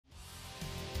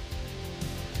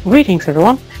Greetings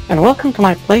everyone, and welcome to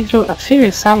my playthrough of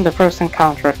Serious Sam the First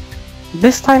Encounter.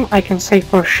 This time I can say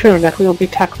for sure that we will be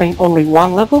tackling only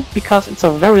one level, because it's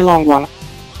a very long one.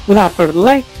 Without further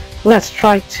delay, let's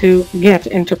try to get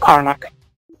into Karnak.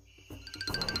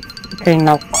 Okay,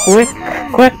 now quick,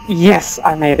 yes,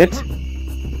 I made it.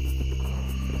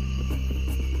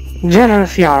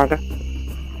 Generous Yard.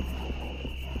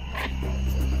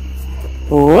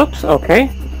 Whoops,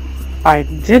 okay. I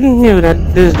didn't know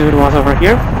that this dude was over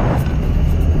here.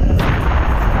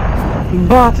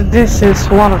 But this is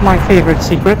one of my favorite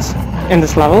secrets in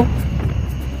this level.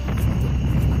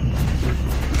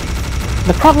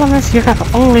 The problem is you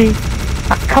have only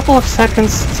a couple of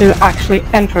seconds to actually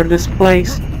enter this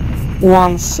place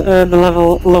once the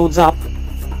level loads up.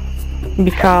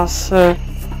 Because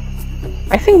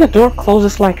I think the door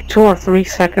closes like 2 or 3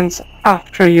 seconds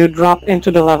after you drop into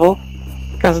the level.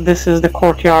 Because this is the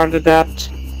courtyard that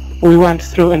we went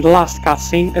through in the last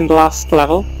cutscene, in the last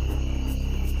level.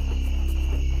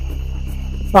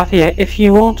 But yeah, if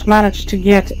you won't manage to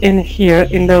get in here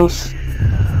in those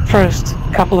first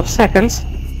couple of seconds...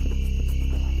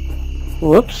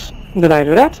 Whoops, did I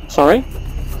do that? Sorry.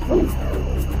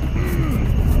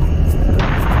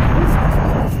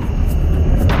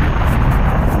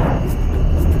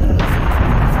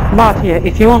 But yeah,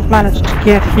 if you won't manage to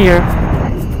get here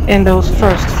in those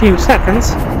first few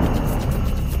seconds,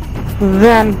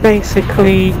 then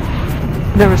basically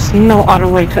there is no other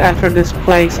way to enter this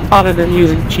place other than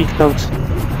using cheat codes.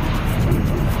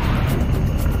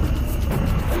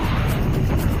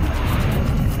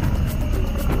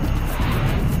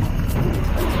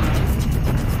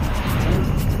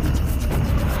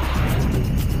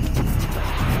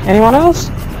 Anyone else?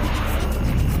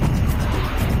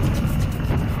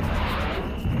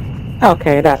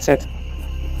 Okay, that's it.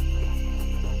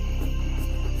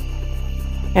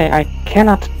 Okay, I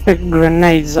cannot pick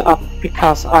grenades up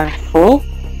because I'm full.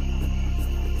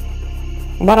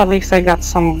 But at least I got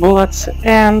some bullets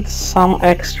and some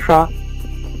extra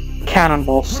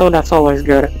cannonballs, so that's always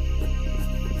good.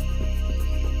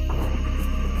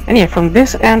 And yeah, from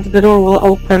this end the door will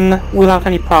open without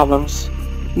any problems.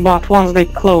 But once they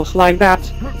close like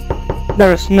that,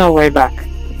 there is no way back.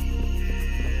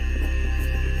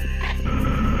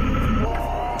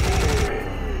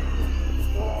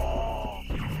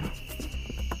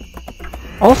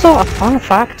 Also, a fun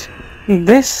fact,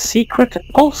 this secret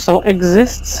also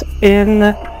exists in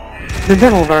the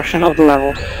demo version of the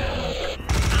level.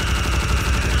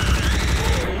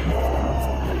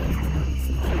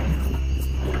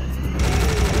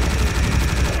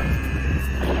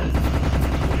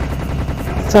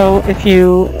 So if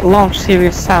you launch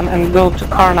Serious Sam and go to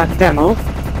Karnak demo,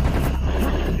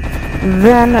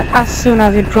 then as soon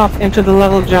as you drop into the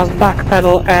level, just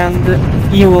backpedal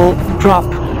and you will drop...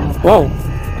 Whoa!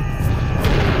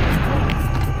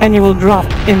 And you will drop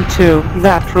into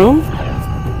that room.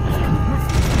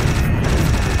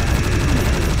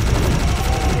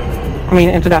 I mean,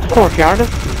 into that courtyard.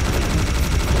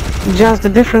 Just the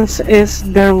difference is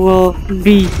there will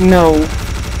be no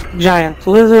giant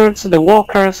lizards, the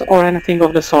walkers, or anything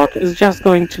of the sort. It's just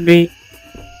going to be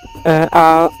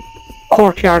a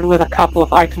courtyard with a couple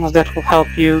of items that will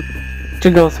help you to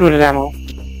go through the demo.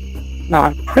 Now,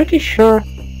 I'm pretty sure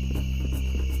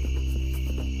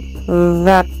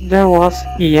that there was...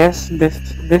 Yes,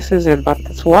 this is it, but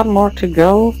there's one more to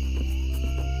go.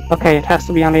 Okay, it has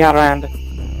to be on the other end.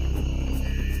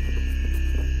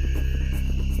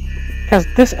 Because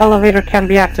this elevator can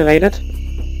be activated.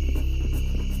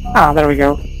 Ah, there we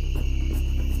go.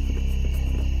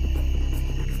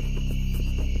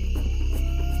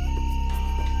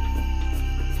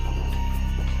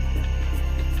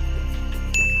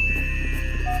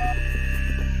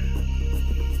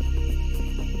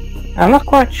 I'm not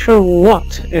quite sure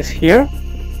what is here.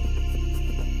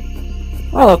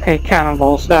 Well, okay,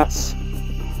 cannonballs, that's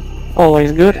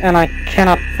always good, and I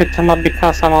cannot pick them up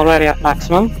because I'm already at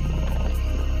maximum.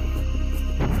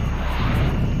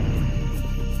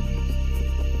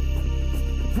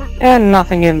 And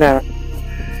nothing in there.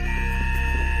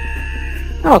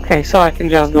 Okay, so I can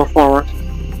just go forward.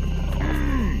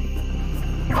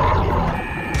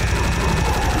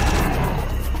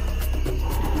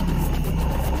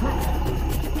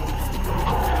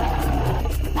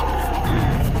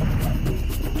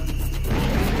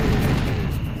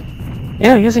 You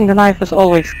know, using the knife is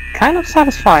always kind of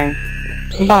satisfying,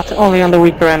 but only on the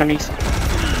weaker enemies.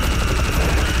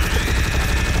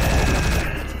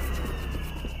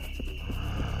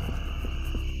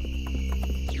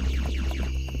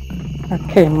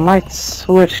 Okay, might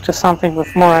switch to something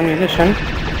with more ammunition.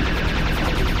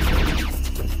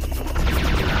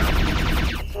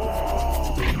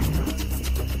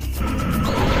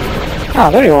 Ah,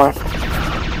 there you are.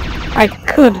 I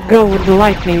could go with the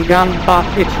lightning gun, but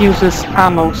it uses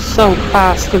ammo so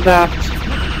fast that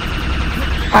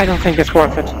I don't think it's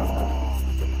worth it.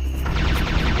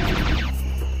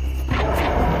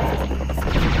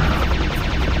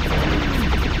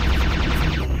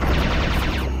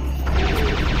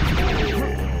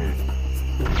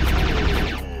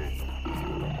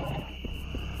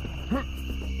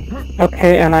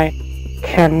 Okay, and I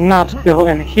cannot go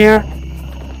in here.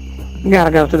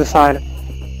 Gotta go to the side.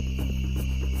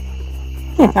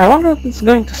 I wonder if it's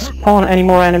going to spawn any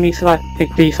more enemies if I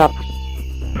pick these up.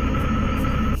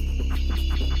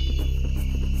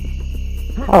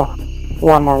 Oh,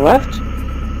 one more left.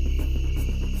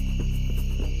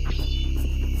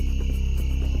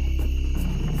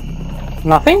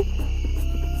 Nothing?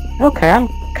 Okay, I'm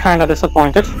kinda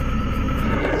disappointed.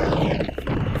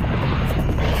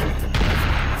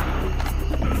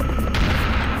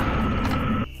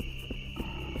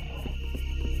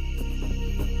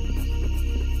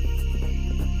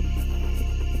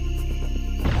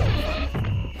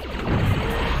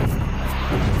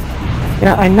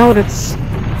 Yeah, I know it's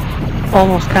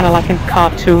almost kind of like in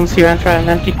cartoons. You enter an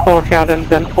empty courtyard and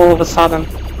then all of a sudden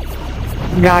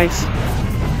guys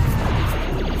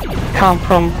come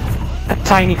from a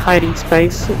tiny hiding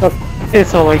space, but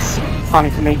it's always funny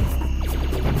to me.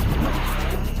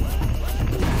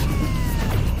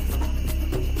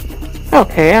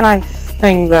 Okay, and I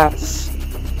think that's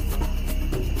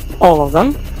all of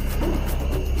them.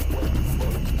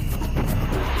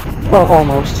 Well,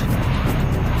 almost.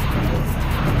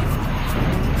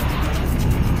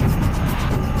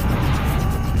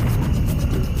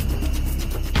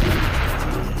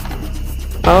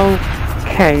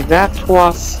 Okay, that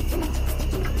was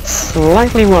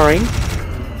slightly worrying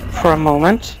for a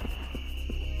moment,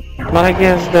 but I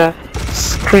guess the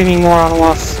screaming moron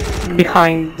was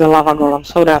behind the lava golem,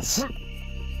 so that's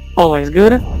always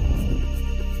good.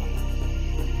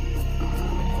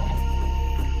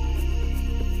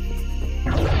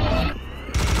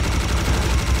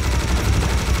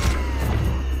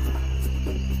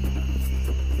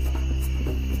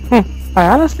 I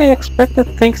honestly expected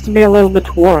things to be a little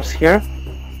bit worse here.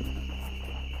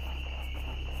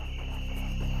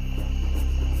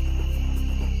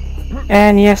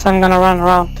 And yes, I'm gonna run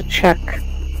around to check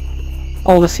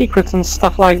all the secrets and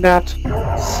stuff like that,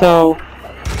 so...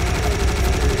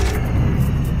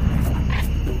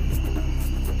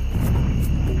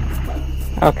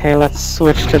 Okay, let's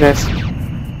switch to this.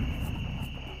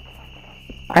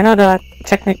 I know that I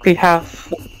technically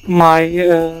have my,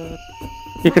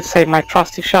 you could say my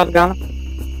trusty shotgun,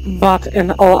 but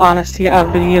in all honesty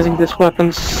I've been using this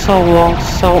weapon so long,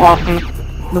 so often,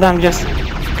 that I'm just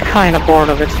kinda bored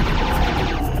of it.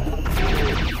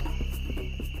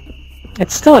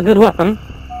 It's still a good weapon.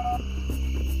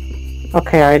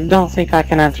 Okay, I don't think I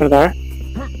can enter there.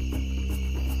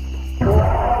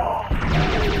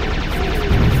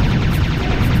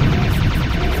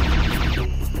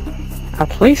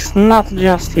 At least not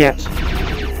just yet.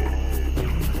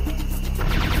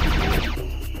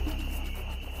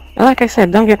 And like I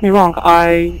said, don't get me wrong,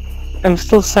 I am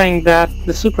still saying that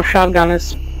the super shotgun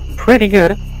is pretty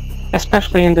good,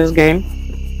 especially in this game.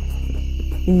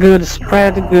 Good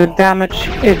spread, good damage,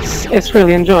 it's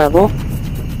really enjoyable.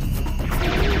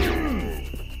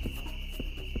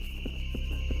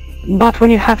 But when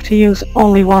you have to use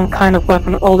only one kind of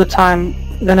weapon all the time,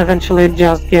 then eventually it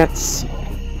just gets,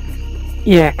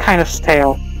 yeah, kind of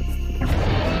stale.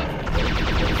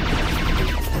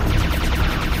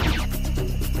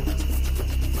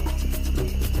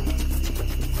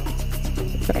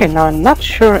 Okay, now I'm not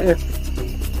sure if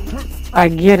I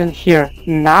get in here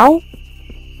now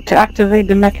to activate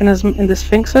the mechanism in the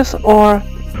sphinxes, or...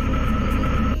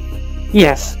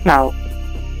 Yes, now.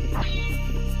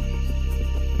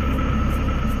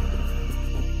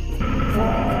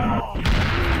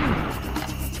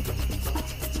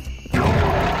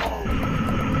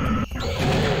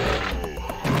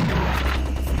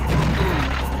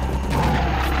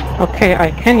 Okay,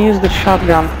 I can use the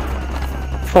shotgun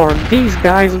for these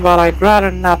guys, but I'd rather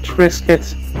not risk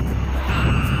it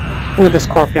with the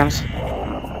scorpions.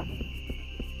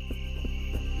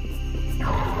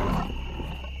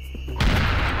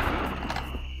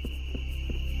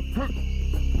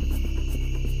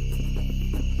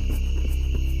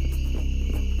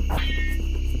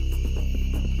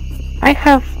 I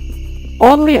have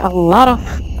oddly a lot of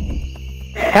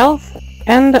health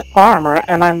and armor,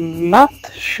 and I'm not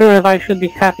sure if I should be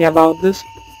happy about this,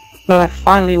 that I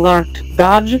finally learned to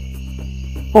dodge,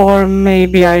 or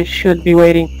maybe I should be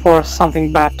waiting for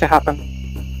something bad to happen.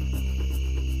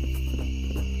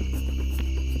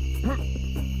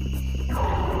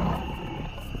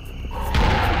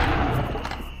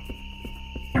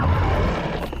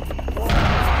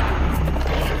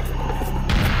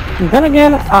 Then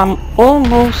again, I'm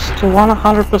almost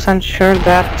 100% sure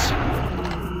that...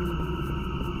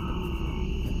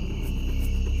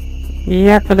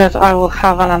 Yep, that I will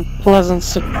have an unpleasant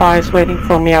surprise waiting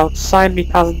for me outside,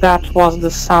 because that was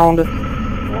the sound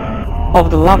of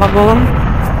the lava golem.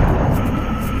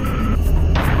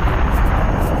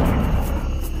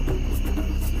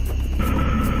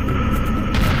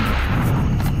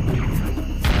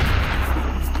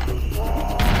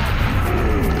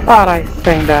 But I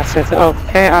think that's it.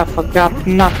 Okay, I forgot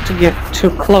not to get too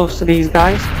close to these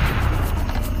guys,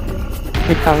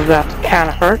 because that can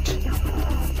hurt.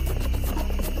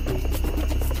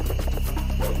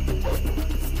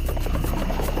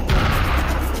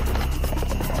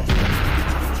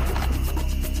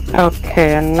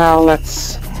 Okay, and now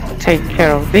let's take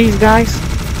care of these guys.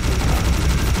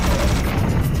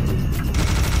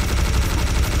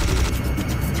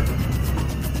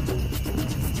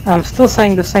 I'm still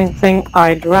saying the same thing.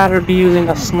 I'd rather be using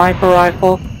a sniper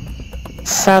rifle.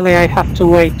 Sadly, I have to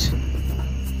wait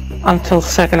until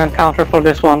second encounter for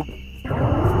this one.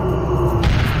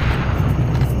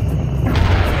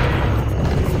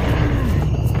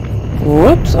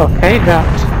 Whoops, okay,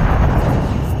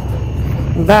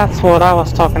 that's what I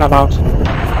was talking about.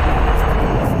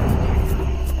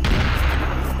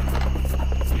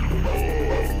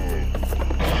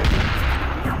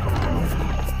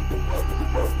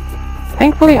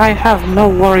 Thankfully, I have no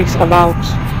worries about...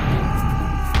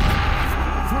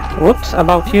 Whoops,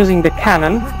 about using the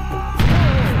cannon.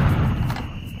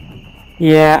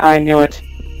 Yeah, I knew it.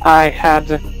 I had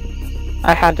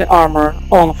the armor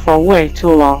on for way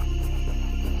too long.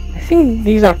 I think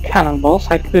these are cannonballs.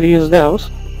 I could use those.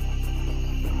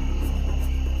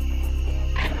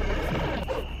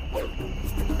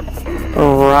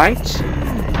 Right.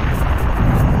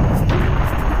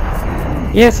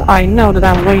 Yes, I know that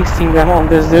I'm wasting them on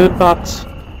this dude, but...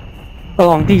 well,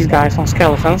 on these guys, on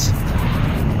skeletons.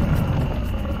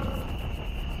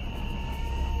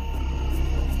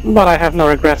 But I have no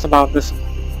regrets about this.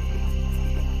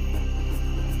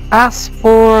 As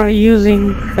for using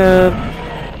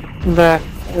the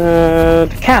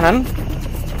cannon,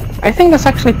 I think that's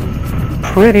actually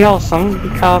pretty awesome,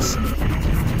 because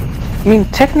I mean,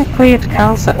 technically it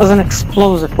counts as an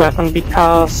explosive weapon,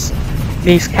 because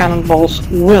these cannonballs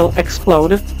will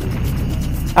explode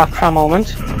after a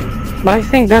moment. But I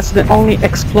think that's the only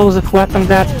explosive weapon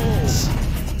that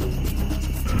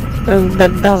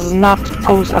does not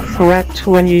pose a threat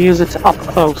when you use it up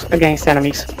close against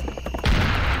enemies.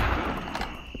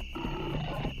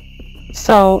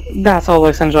 So that's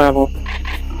always enjoyable.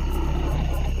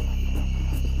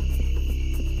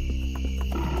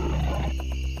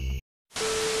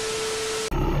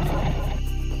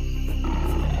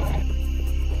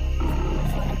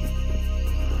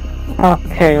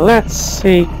 Okay, let's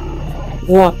see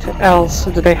what else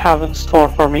do they have in store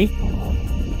for me.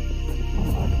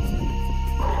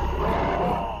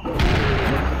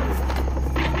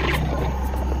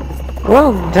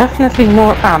 Well, definitely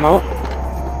more ammo,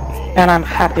 and I'm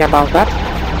happy about that.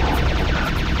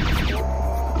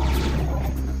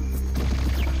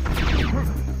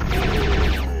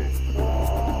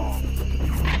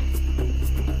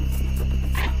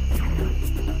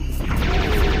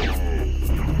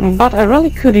 But I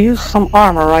really could use some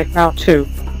armor right now too.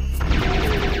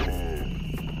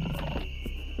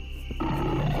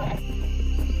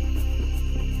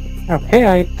 Okay,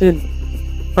 I did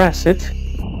press it.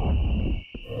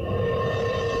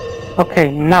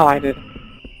 Okay, now I did.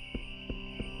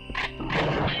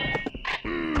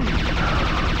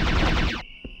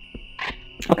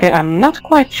 Okay, I'm not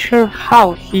quite sure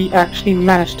how he actually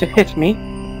managed to hit me,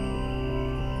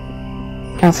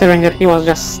 considering that he was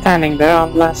just standing there,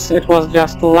 unless it was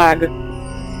just lag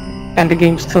and the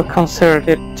game still considered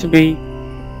it to be...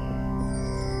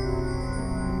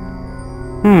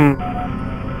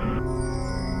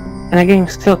 And the game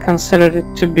still considered it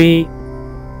to be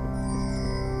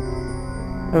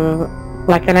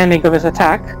like an ending of his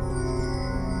attack.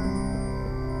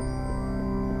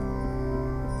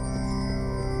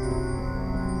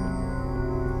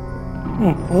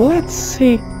 Let's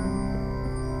see.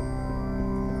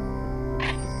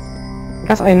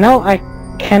 Because I know I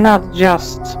cannot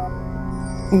just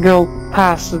go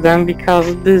past them,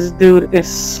 because this dude is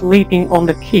sleeping on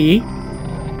the key.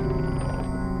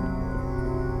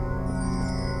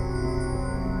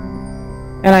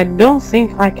 And I don't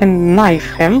think I can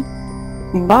knife him,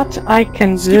 but I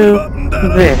can do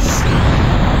this.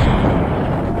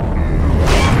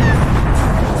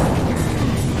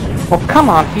 Oh, come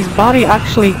on, his body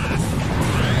actually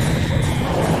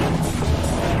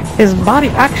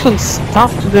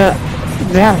stopped the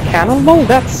Damn cannonball?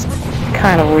 That's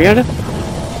kind of weird.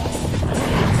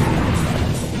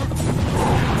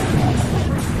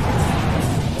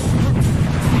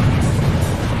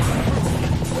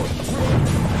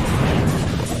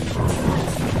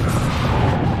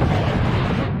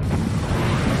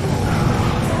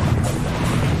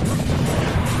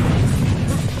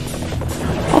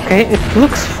 Okay, it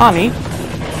looks funny,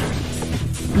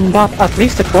 but at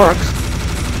least it works.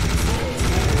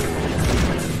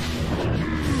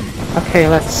 Okay,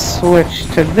 let's switch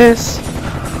to this.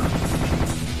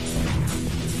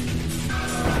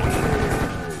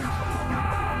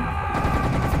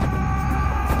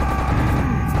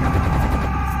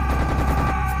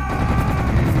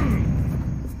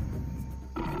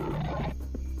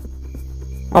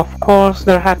 Of course,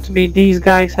 there had to be these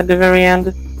guys at the very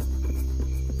end.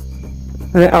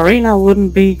 The arena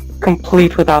wouldn't be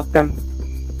complete without them.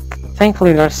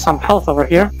 Thankfully, there's some health over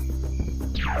here.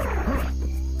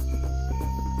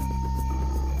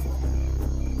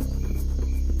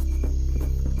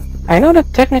 I know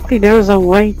that technically there's a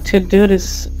way to do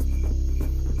this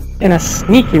in a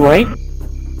sneaky way,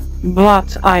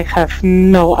 but I have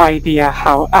no idea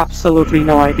how. Absolutely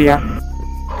no idea.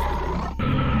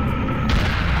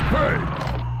 Hey!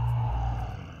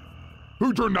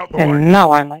 Who turned out the light? And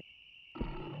now I'm like...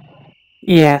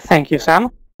 Yeah, thank you,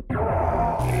 Sam.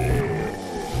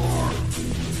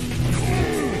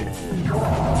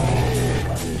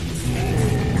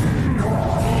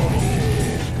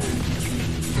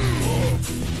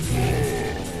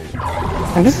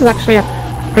 And this is actually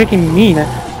a pretty mean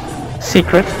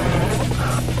secret.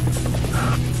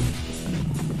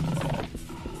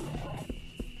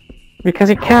 Because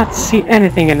you can't see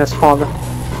anything in this fog.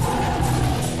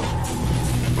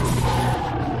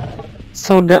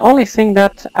 So the only thing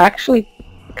that actually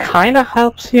kinda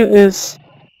helps you is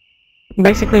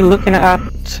basically looking at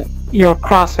your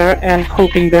crosshair and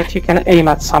hoping that you can aim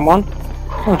at someone.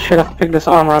 I should have picked this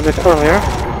armor a bit earlier.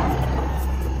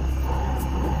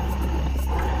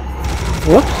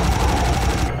 Whoops.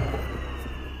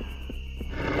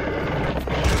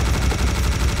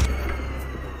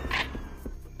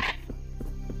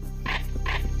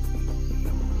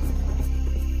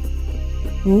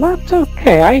 But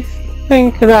okay, I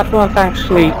think that went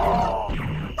actually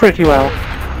pretty well.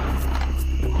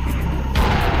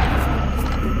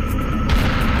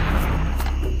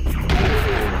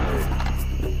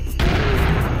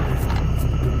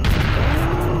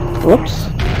 Whoops.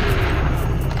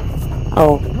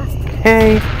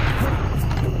 Okay.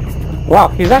 Wow,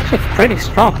 he's actually pretty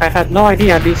strong. I had no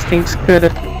idea these things could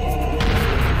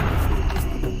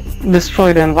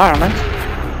destroy the environment.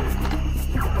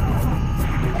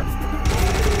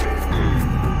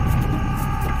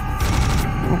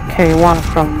 Okay, one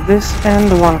from this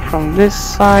end, one from this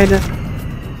side.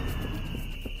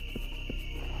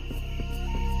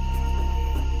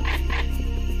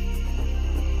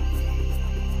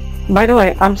 By the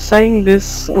way, I'm saying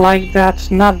this like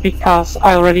that not because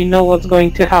I already know what's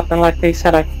going to happen. Like they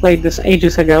said, I played this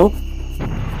ages ago.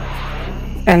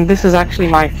 And this is actually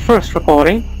my first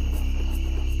recording.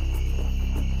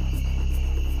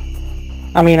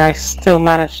 I mean, I still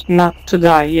managed not to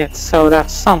die yet, so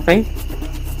that's something.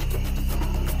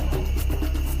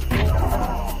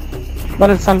 But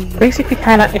it's, I'm basically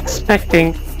kind of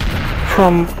expecting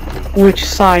from which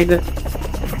side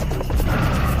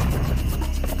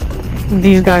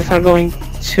these guys are going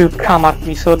to come at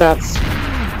me, so that's,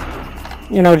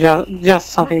 you know, just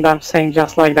something that I'm saying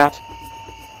just like that.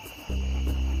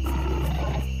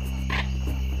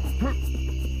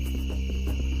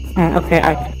 Okay,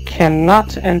 I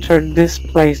cannot enter this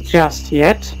place just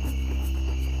yet.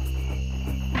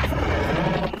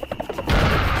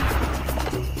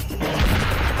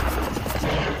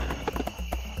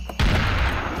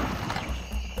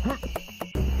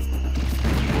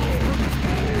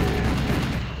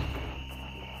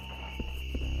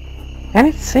 And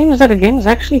it seems that the game is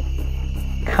actually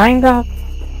kinda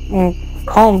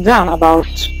calmed down about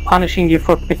punishing you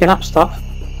for picking up stuff.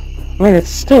 I mean, it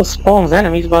still spawns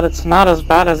enemies, but it's not as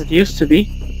bad as it used to be.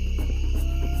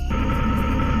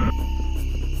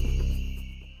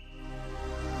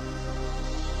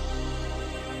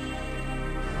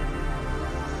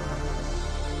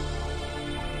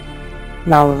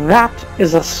 Now that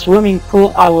is a swimming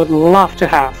pool I would love to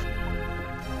have.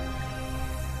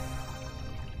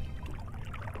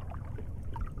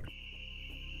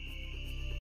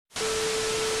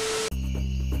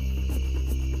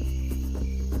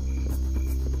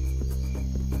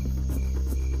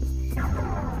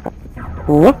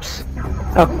 Whoops.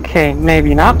 Okay,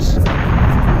 maybe not.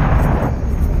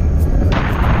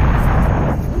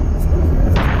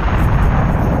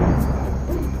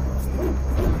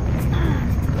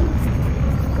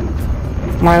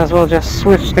 Might as well just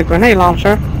switch the grenade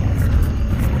launcher,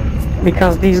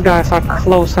 because these guys are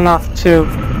close enough to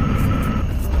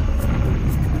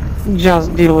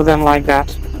just deal with them like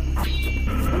that.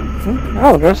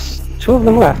 Oh, there's 2 of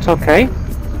them left, okay.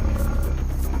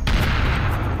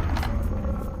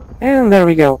 And there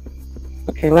we go.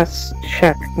 Okay, let's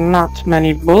check. Not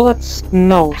many bullets,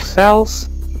 no cells.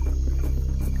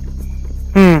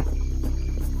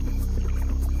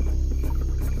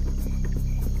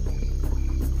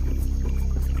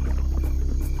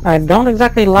 I don't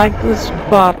exactly like this,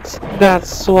 but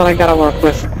that's what I gotta work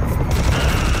with.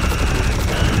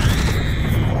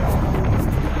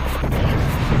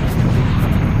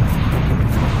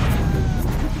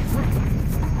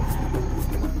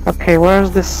 Okay,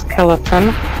 where's the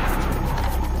skeleton?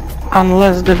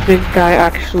 Unless the big guy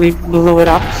actually blew it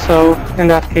up, so in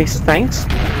that case, thanks.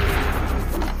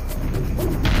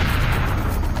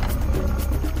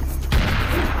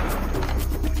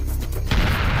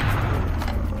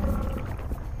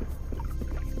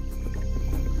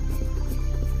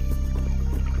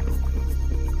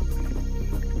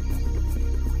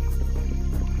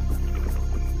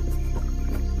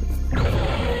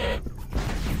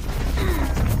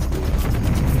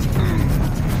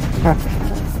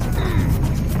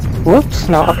 Whoops,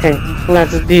 no, okay,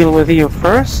 let's deal with you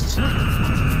first.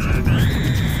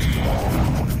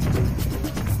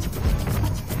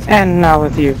 And now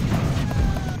with you.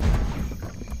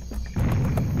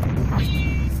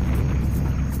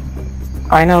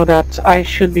 I know that I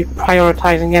should be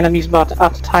prioritizing enemies, but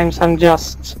at times I'm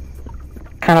just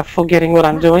kind of forgetting what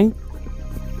I'm doing.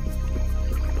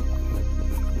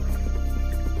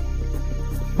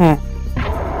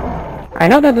 I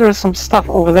know that there is some stuff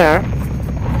over there,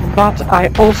 but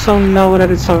I also know that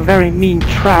it's a very mean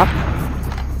trap,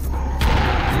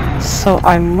 so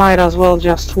I might as well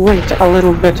just wait a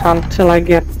little bit until I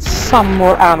get some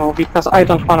more ammo, because I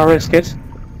don't want to risk it.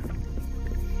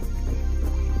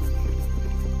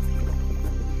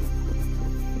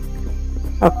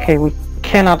 Okay, we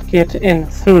cannot get in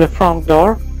through the front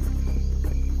door.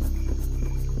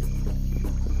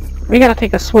 We gotta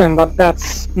take a swim, but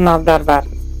that's not that bad.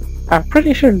 I'm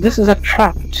pretty sure this is a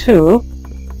trap too.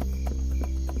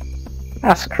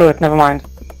 Ah, screw it, never mind.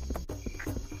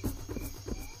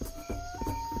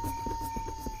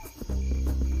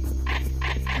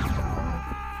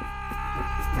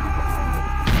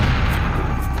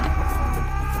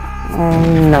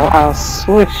 No, I'll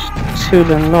switch to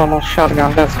the normal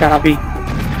shotgun. That's gonna be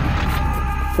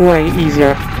way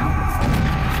easier.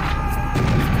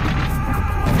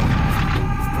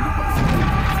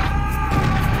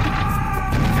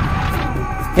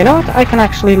 You know what? I can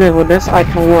actually live with this. I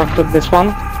can work with this one.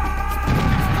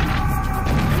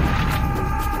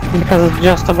 Because it's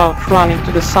just about running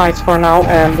to the sides for now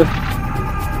and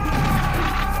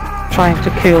trying to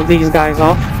kill these guys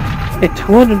off. It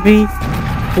would be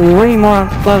way more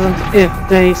unpleasant if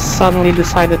they suddenly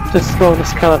decided to throw the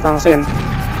skeletons in.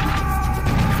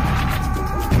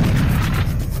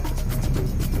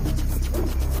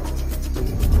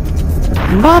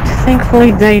 But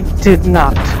thankfully they did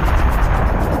not.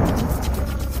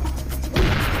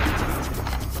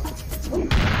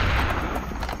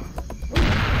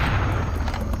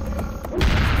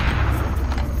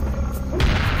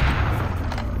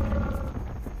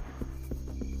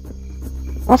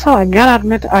 Also, I gotta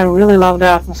admit, I really love the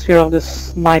atmosphere of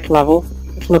this night level.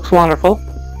 It looks wonderful.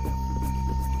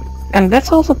 And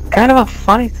that's also kind of a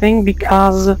funny thing,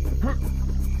 because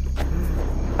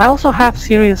I also have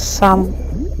serious some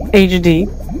HD,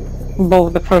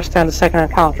 both the first and the second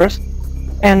encounters.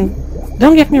 And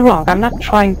don't get me wrong, I'm not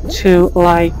trying to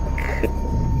like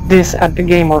this at the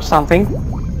game or something.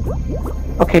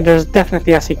 Okay, there's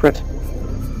definitely a secret.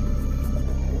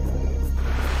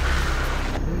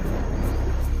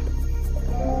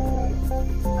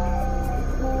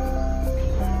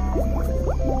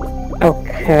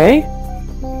 Okay.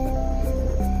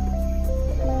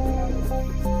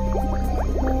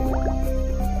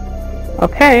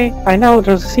 Okay, I know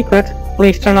there's a secret.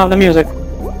 Please turn off the music.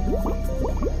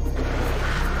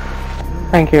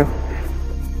 Thank you.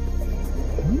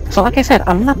 So like I said,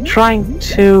 I'm not trying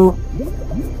to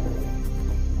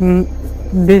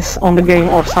this on the game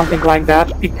or something like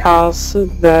that, because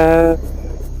the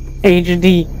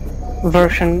HD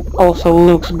version also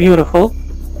looks beautiful.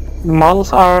 The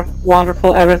models are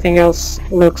wonderful, everything else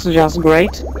looks just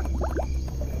great.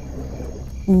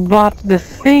 But the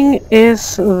thing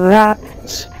is that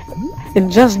it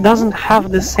just doesn't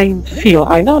have the same feel.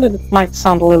 I know that it might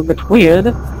sound a little bit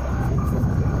weird,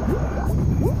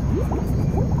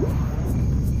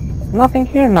 Nothing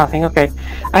here, nothing, okay.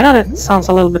 I know that sounds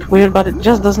a little bit weird, but it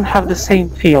just doesn't have the same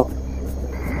feel.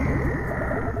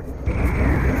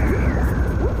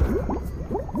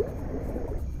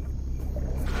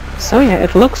 So yeah,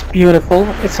 it looks beautiful,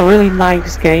 it's a really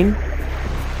nice game.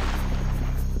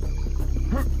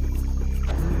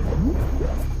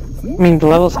 I mean, the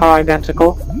levels are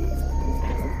identical.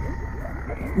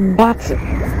 But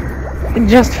it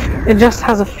just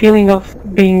has a feeling of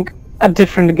being a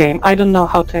different game. I don't know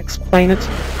how to explain it.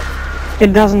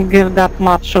 It doesn't give that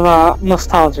much of a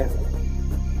nostalgia.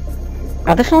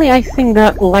 Additionally, I think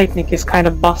that lighting is kind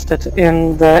of busted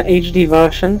in the HD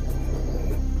version,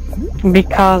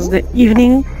 because the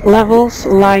evening levels,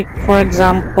 like for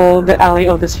example the Alley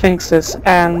of the Sphinxes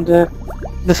and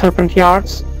the Serpent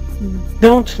Yards,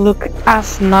 don't look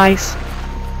as nice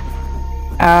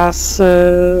as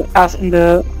in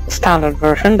the standard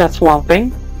version. That's one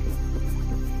thing.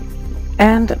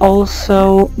 And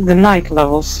also the night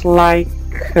levels, like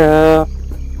the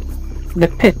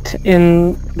pit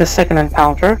in the second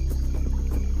encounter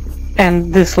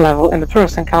and this level in the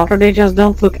first encounter, they just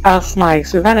don't look as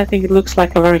nice. If anything, it looks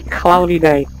like a very cloudy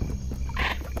day.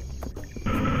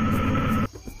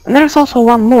 And there's also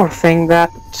one more thing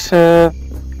that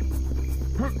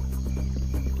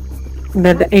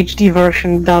the HD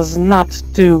version does not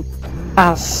do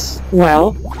as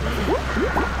well.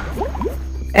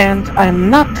 And I'm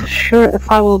not sure if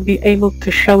I will be able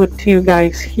to show it to you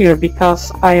guys here,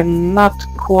 because I am not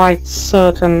quite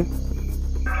certain.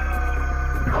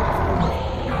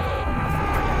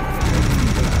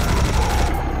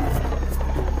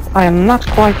 I am not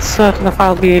quite certain if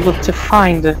I'll be able to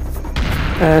find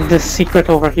this secret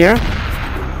over here.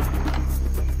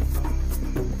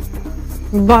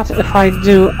 But if I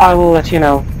do, I will let you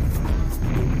know.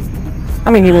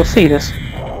 I mean, you will see this.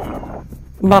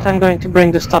 But I'm going to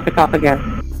bring this topic up again.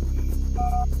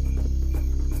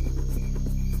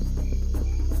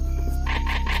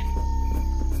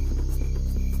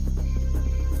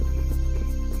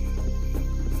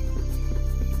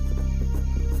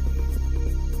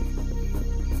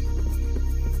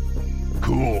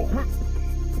 Cool.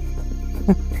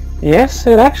 Yes,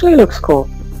 it actually looks cool.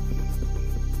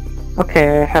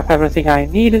 Okay, I have everything I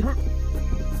need.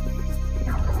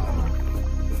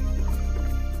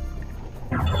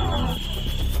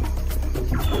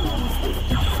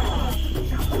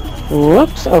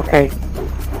 Whoops, okay.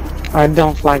 I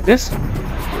don't like this.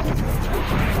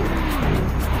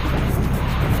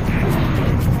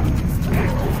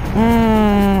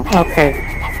 Okay.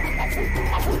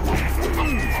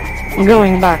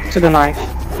 Going back to the knife.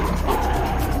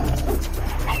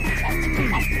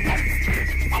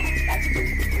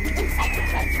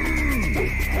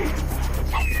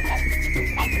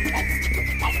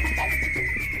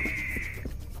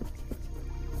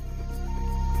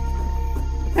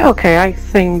 Okay, I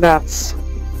think that's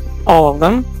all of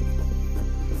them.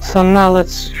 So now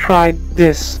let's try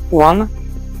this one.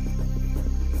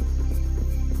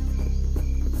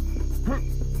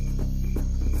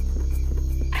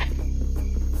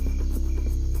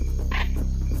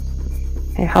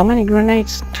 Hey, how many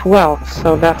grenades? 12,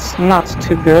 so that's not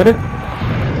too good.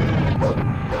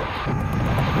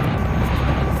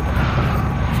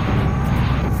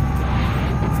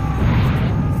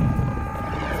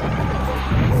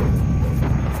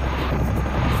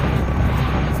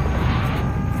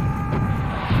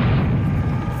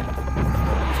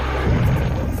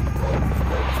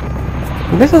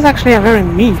 This is actually a very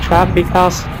mean trap,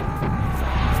 because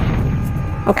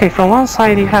okay, from one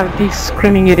side you have these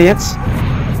screaming idiots,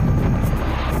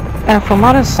 and from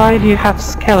other side you have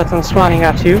skeletons running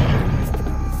at you,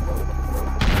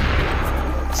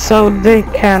 so they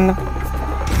can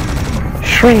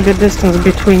shrink the distance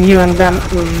between you and them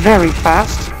very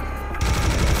fast,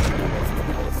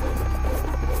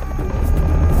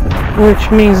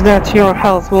 which means that your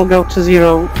health will go to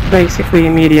zero basically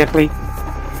immediately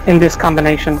in this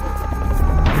combination.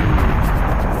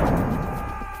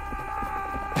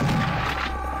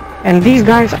 And these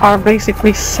guys are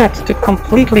basically set to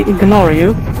completely ignore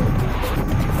you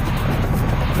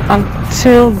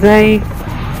until they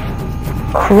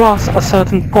cross a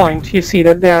certain point. You see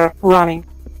that they're running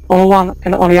on one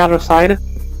and on the other side,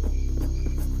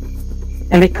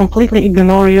 and they completely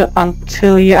ignore you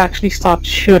until you actually start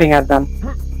shooting at them.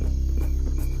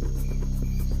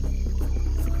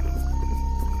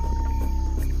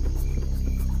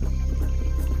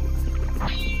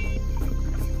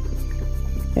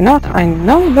 You know what, I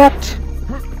know that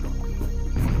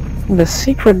the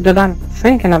secret that I'm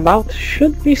thinking about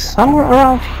should be somewhere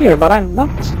around here, but I'm not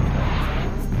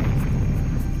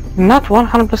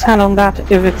 100% on that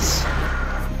if it's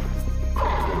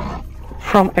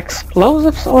from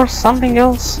explosives or something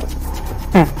else?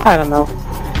 I don't know.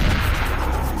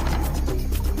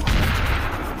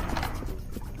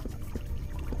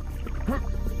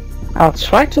 I'll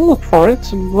try to look for it,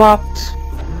 but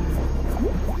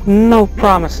no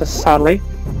promises, sadly.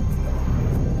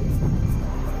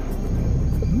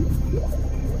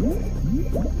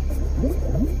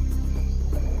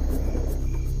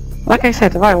 Like I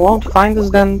said, if I won't find this,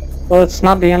 then, well, it's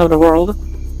not the end of the world.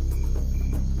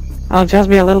 I'll just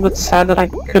be a little bit sad that I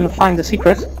couldn't find the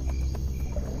secret.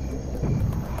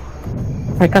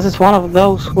 Because it's one of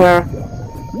those where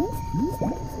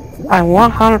I'm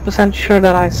 100% sure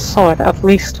that I saw it at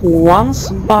least once,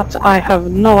 but I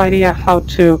have no idea how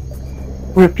to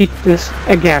repeat this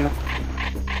again.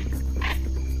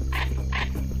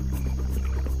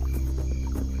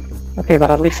 Okay, but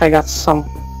at least I got some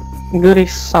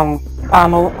goodies, some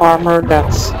ammo, armor,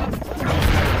 that's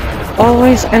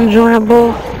always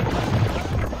enjoyable.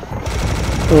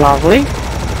 Lovely.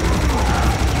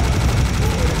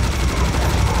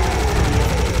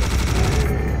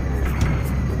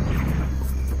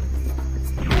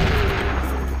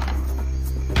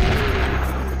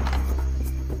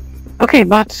 Okay,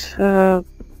 but, you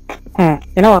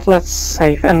know what, let's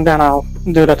save and then I'll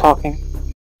do the talking.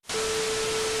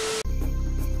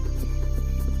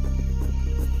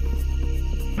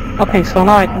 Okay, so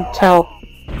now I can tell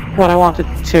what I wanted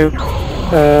to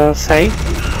say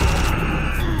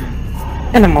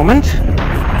in a moment.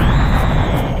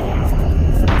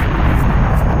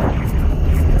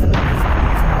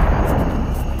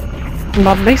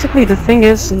 But basically the thing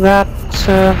is that...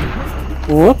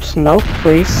 whoops, no,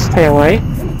 please stay away.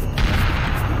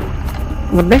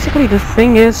 But basically the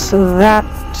thing is that...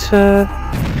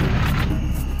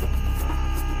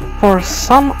 for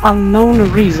some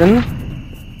unknown reason,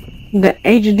 the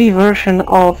HD version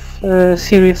of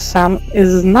Serious Sam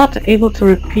is not able to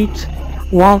repeat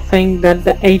one thing that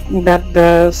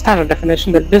the standard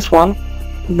definition, that this one,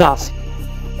 does.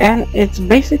 And it's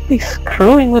basically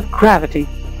screwing with gravity.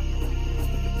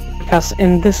 Because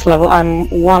in this level, I'm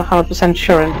 100%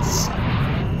 sure it's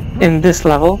in this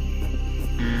level.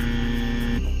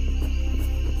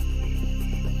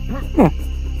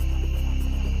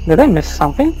 Did I miss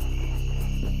something?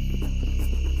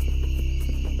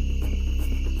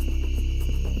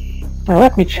 Now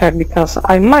let me check, because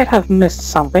I might have missed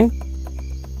something.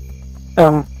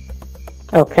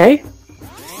 Okay.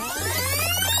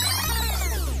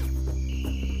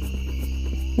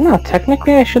 No,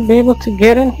 technically I should be able to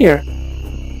get in here.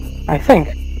 I think.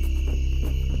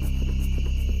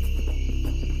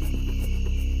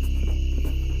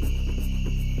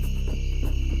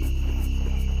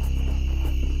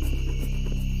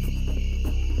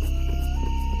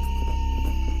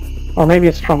 Or maybe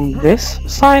it's from this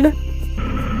side?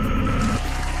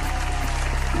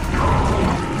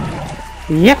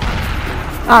 Yep,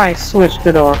 I switched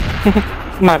the door.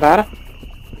 My bad.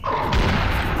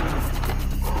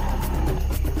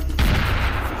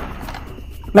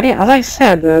 But yeah, as I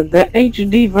said, the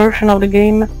HD version of the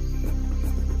game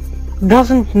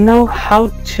doesn't know how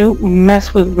to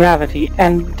mess with gravity,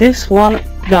 and this one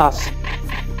does.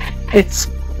 It's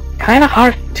kinda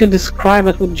hard to describe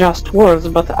it with just words,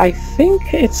 but I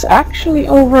think it's actually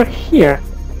over here.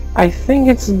 I think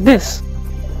it's this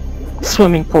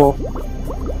swimming pool.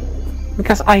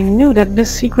 Because I knew that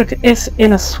this secret is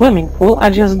in a swimming pool, I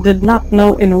just did not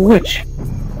know in which.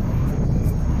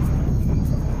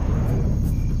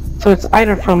 So it's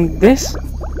either from this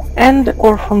end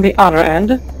or from the other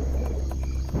end.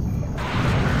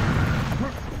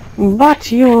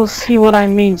 But you will see what I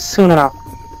mean soon enough.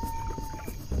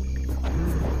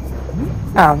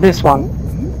 Ah, this one.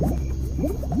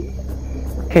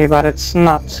 Okay, but it's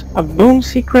not a boom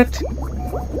secret.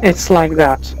 It's like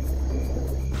that.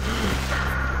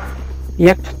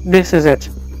 Yep, this is it.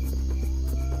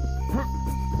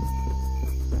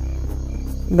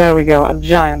 There we go, a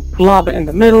giant blob in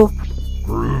the middle.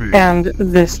 Groovy. And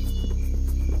this...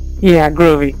 yeah,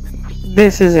 groovy.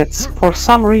 This is it. For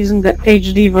some reason the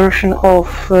HD version of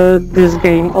this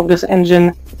game, of this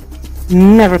engine,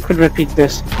 never could repeat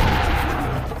this.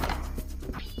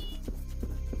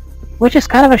 Which is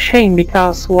kind of a shame,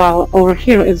 because while over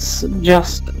here it's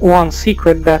just one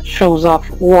secret that shows off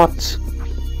what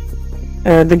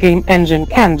the game engine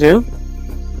can do.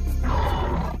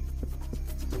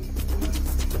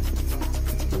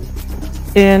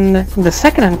 In the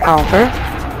second encounter,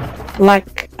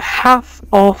 like half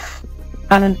of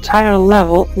an entire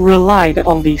level relied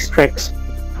on these tricks.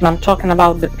 And I'm talking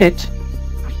about the pit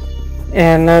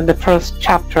in the first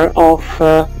chapter of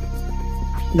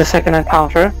the second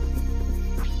encounter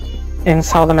in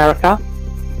South America.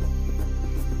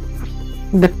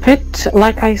 The pit,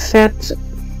 like I said,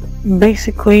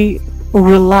 basically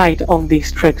relied on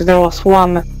these tricks. There was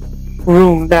one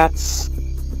room that's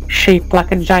shaped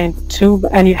like a giant tube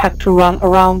and you had to run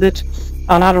around it.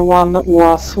 Another one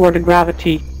was where the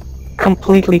gravity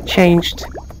completely changed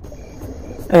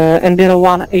and did a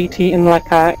 180 in like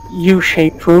a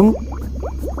U-shaped room.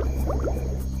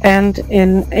 And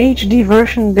in HD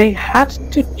version they had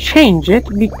to change it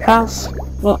because,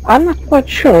 well, I'm not quite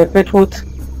sure if it would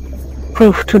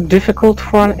prove too difficult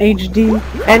for an HD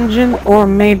engine or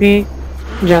maybe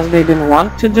just they didn't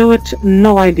want to do it,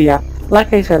 no idea.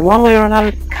 Like I said, one way or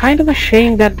another, kind of a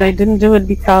shame that they didn't do it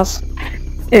because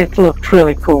it looked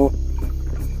really cool.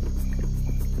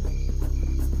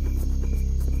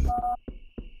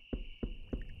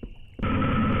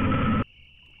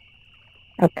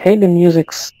 Okay, the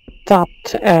music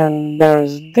stopped and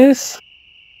there's this.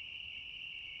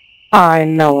 I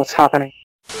know what's happening.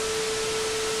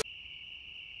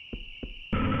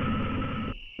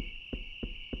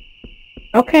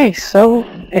 Okay, so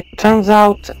it turns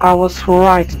out I was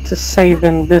right to save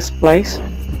in this place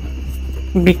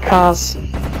because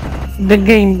the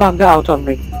game bugged out on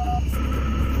me.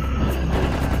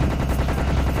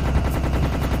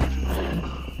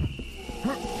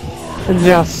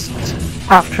 Just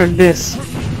after this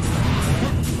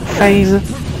phase,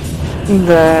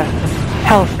 the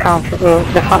health counter,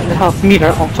 the health meter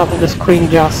on top of the screen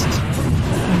just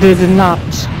did not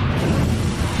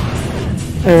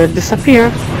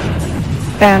disappear,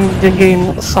 and the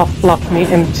game soft locked me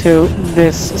into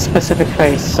this specific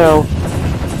phase, so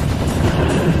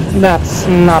that's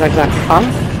not exactly fun.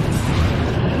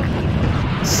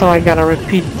 So I gotta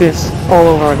repeat this all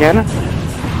over again.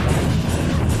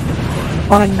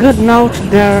 On a good note,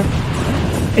 there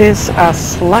is a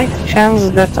slight chance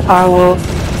that I will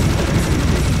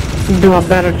do a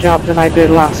better job than I did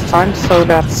last time, so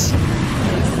that's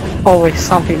always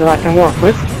something that I can work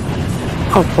with,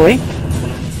 hopefully.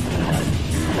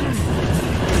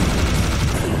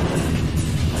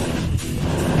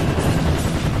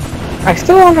 I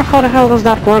still wonder how the hell does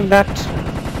that work, that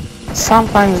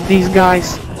sometimes these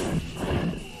guys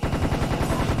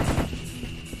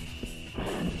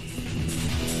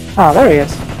there he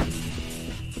is.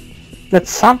 That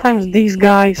sometimes these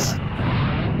guys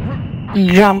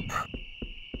jump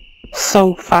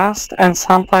so fast and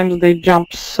sometimes they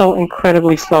jump so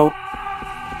incredibly slow.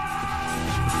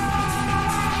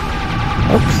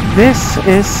 Oops, this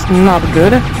is not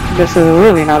good. This is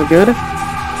really not good.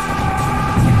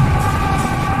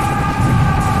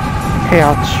 Okay,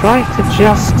 I'll try to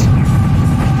just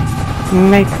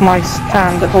make my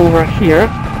stand over here.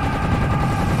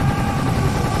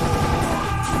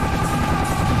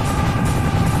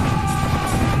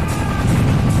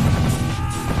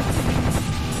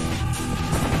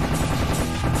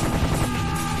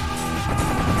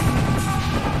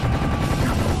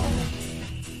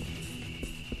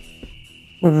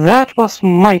 That was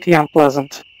mighty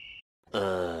unpleasant.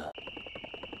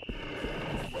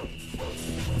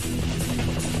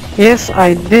 Yes,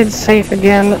 I did save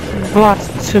again, but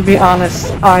to be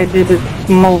honest, I did it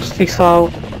mostly so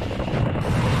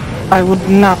I would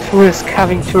not risk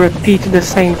having to repeat the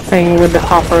same thing with the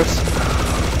hoppers,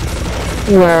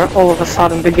 where all of a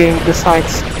sudden the game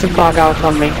decides to bug out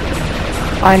on me.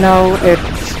 I know it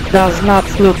does not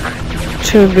look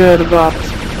too good, but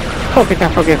hope you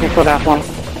can forgive me for that one.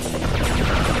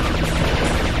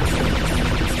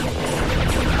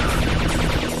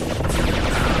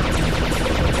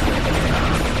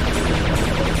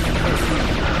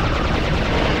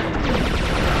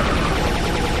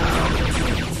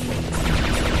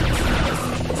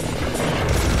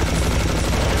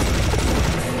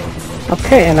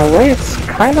 Okay, in a way it's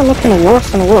kinda looking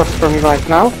worse and worse for me right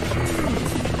now.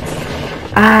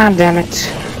 Ah, damn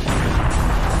it.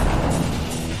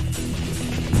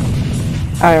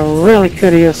 I really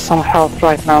could use some help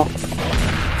right now.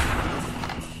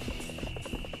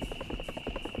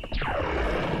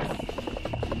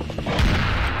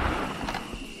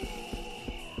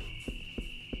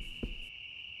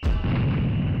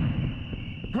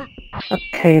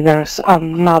 Okay, there's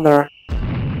another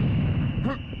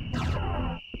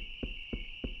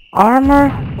armor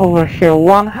over here,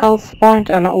 1 health point,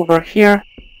 and over here,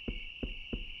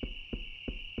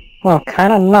 well,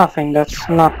 kinda nothing. That's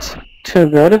not too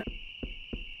good.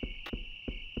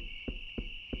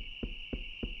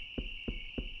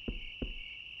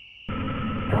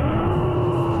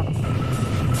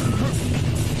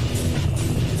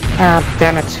 Ah,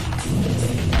 damn it.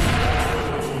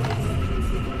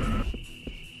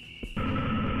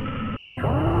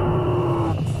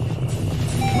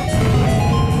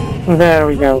 There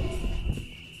we go.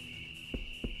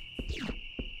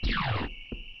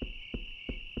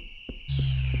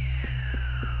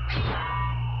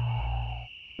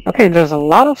 Okay, there's a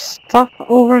lot of stuff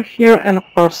over here, and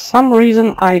for some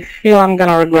reason I feel I'm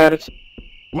gonna regret it.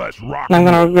 Let's rock And I'm and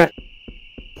gonna roll. regret...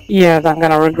 Yes, I'm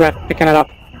gonna regret picking it up.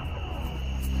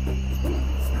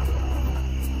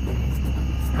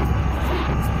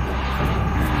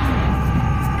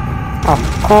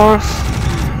 Of course,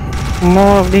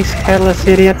 more of these headless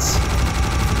idiots.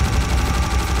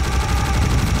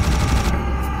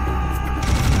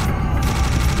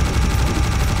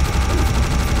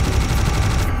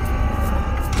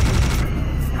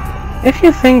 If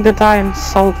you think that I am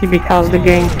salty because the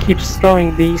game keeps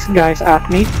throwing these guys at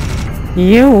me,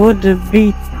 you would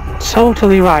be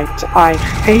totally right. I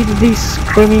hate these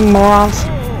screaming morons,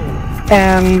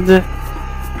 and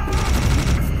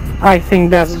I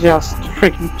think that's just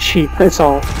freaking cheap, it's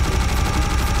all.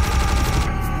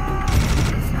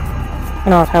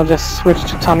 You know what, I'll just switch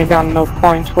to Tommy gun, no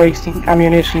point wasting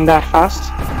ammunition that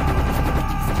fast.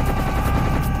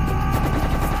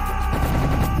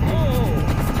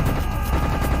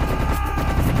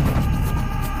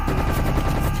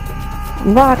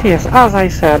 But yes, as I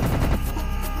said,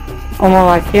 or more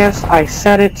like yes, I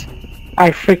said it,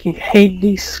 I freaking hate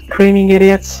these screaming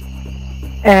idiots,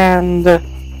 and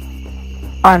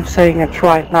I'm saying it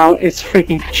right now, it's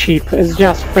freaking cheap, it's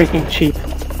just freaking cheap.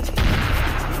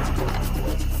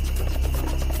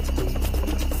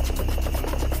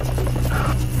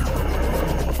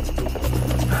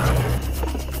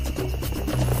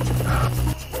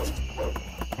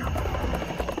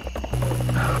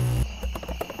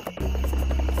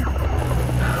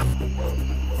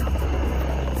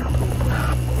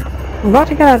 But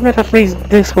I gotta admit, at least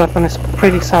this weapon is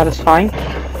pretty satisfying.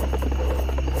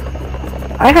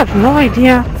 I have no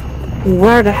idea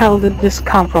where the hell did this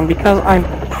come from, because I'm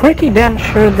pretty damn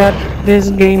sure that this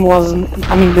game was,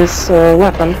 this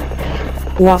weapon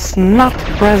was not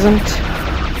present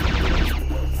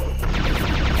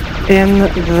in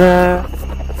the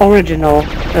original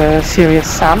Serious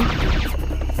Sam.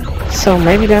 So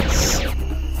maybe that's...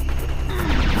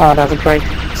 oh, that's great.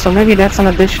 So maybe that's an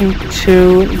addition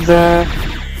to the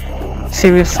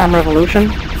Serious Sam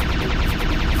Revolution.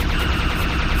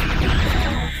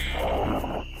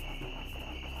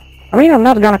 I mean, I'm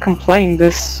not gonna complain,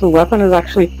 this weapon is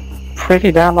actually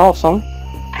pretty damn awesome.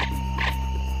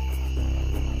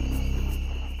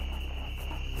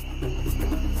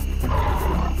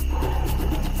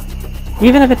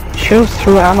 Even if it chews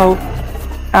through ammo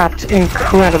at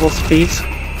incredible speeds.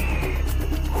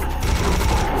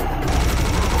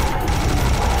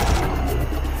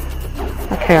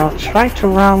 Okay, I'll try to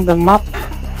round them up.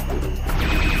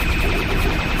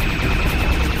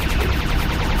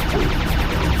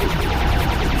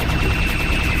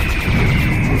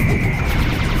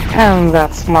 And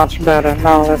that's much better.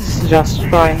 Now let's just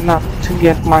try not to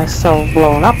get myself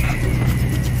blown up.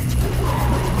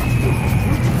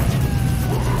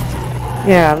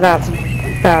 Yeah, that's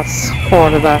for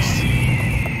the best.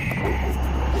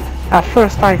 At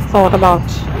first I thought about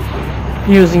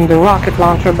using the rocket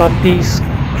launcher, but these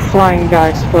flying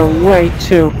guys were way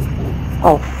too...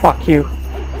 oh, fuck you.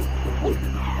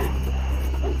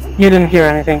 You didn't hear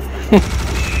anything.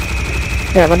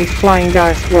 Yeah, but these flying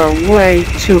guys were way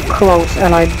too close,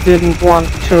 and I didn't want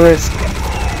to risk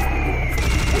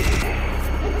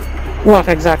what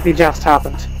exactly just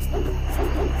happened.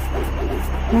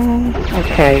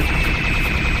 Okay.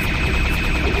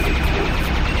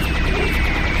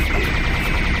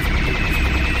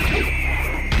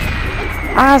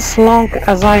 As long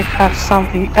as I have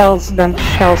something else than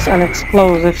shells and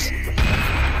explosives,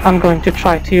 I'm going to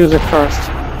try to use it first.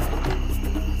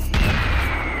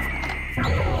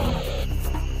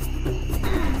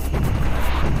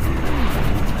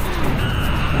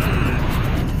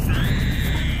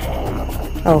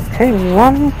 Okay,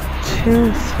 1,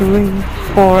 2, 3,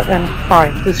 4, and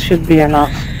 5. This should be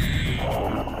enough.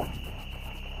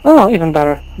 Oh, even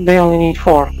better. They only need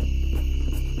 4.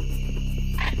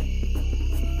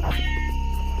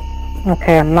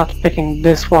 Okay, I'm not picking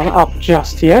this one up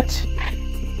just yet.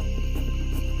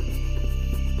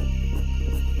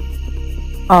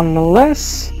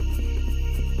 Unless...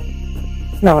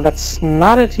 no, that's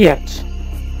not it yet.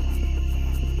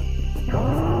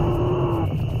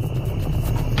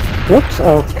 Whoops,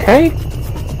 okay.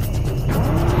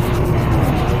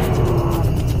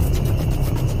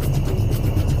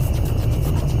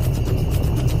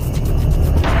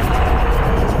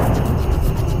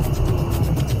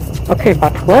 Okay,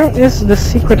 but where is the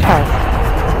secret health?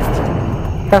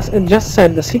 Because it just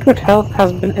said the secret health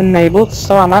has been enabled,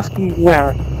 so I'm asking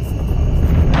where.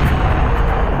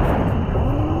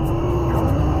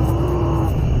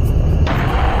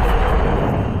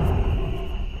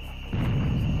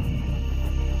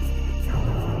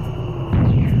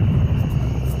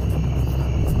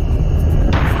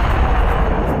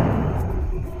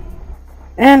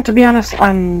 And to be honest,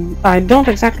 I don't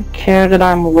exactly care that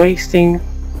I'm wasting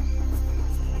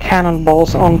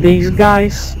cannonballs on these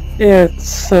guys.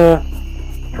 It's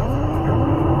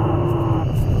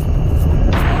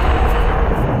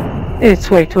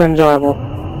way too enjoyable.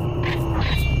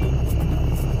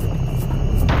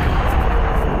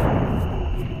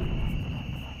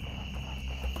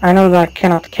 I know that I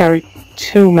cannot carry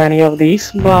too many of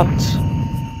these, but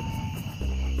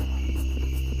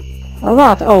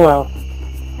oh well.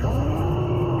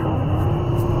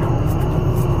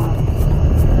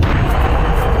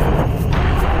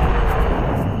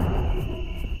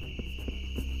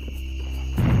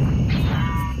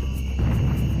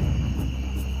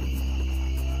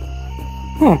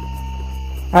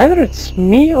 Either it's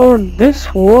me or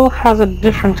this wall has a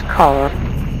different color.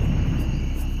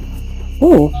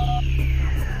 Ooh.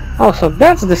 Oh, so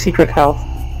that's the secret health.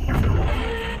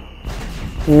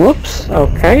 Whoops,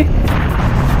 okay.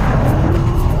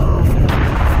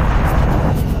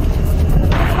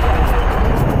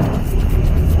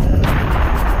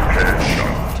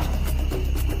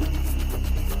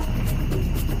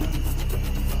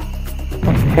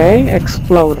 Okay,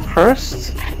 explode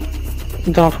first.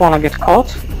 Don't want to get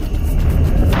caught.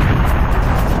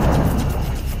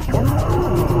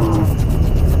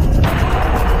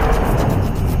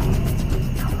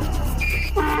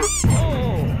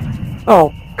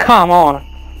 Oh, come on.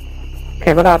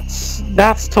 Okay, but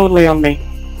that's totally on me.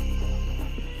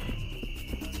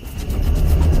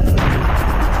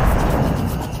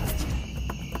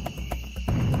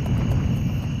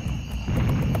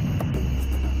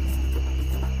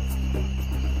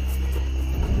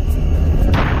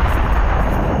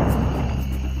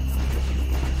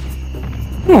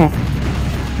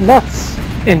 That's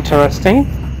interesting.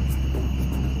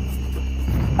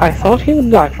 I thought he would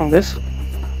die from this.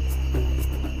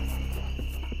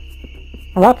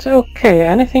 That's okay.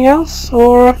 Anything else,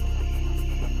 or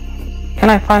can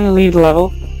I finally leave the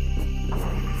level?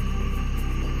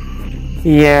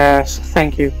 Yes,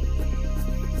 thank you.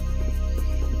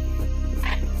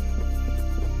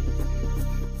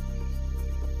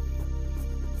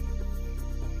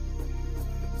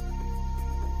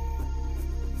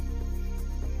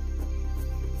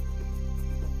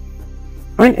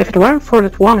 I mean, if it weren't for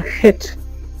that one hit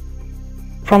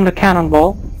from the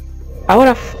cannonball, I would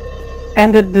have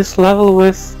ended this level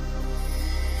with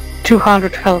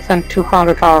 200 health and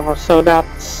 200 armor, so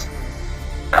that's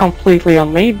completely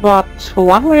on me, but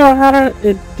one way or another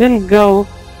it didn't go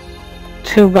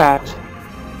too bad.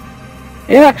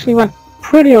 It actually went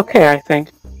pretty okay, I think.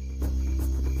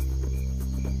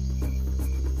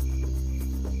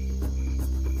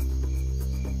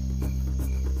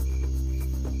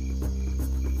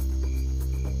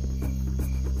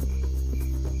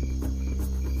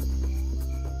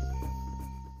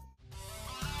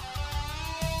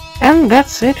 And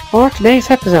that's it for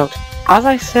today's episode. As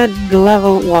I said, the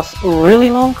level was really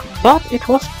long, but it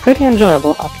was pretty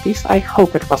enjoyable. At least I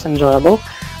hope it was enjoyable.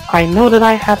 I know that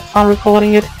I had fun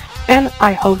recording it, and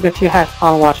I hope that you had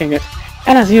fun watching it.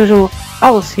 And as usual, I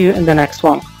will see you in the next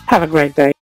one. Have a great day.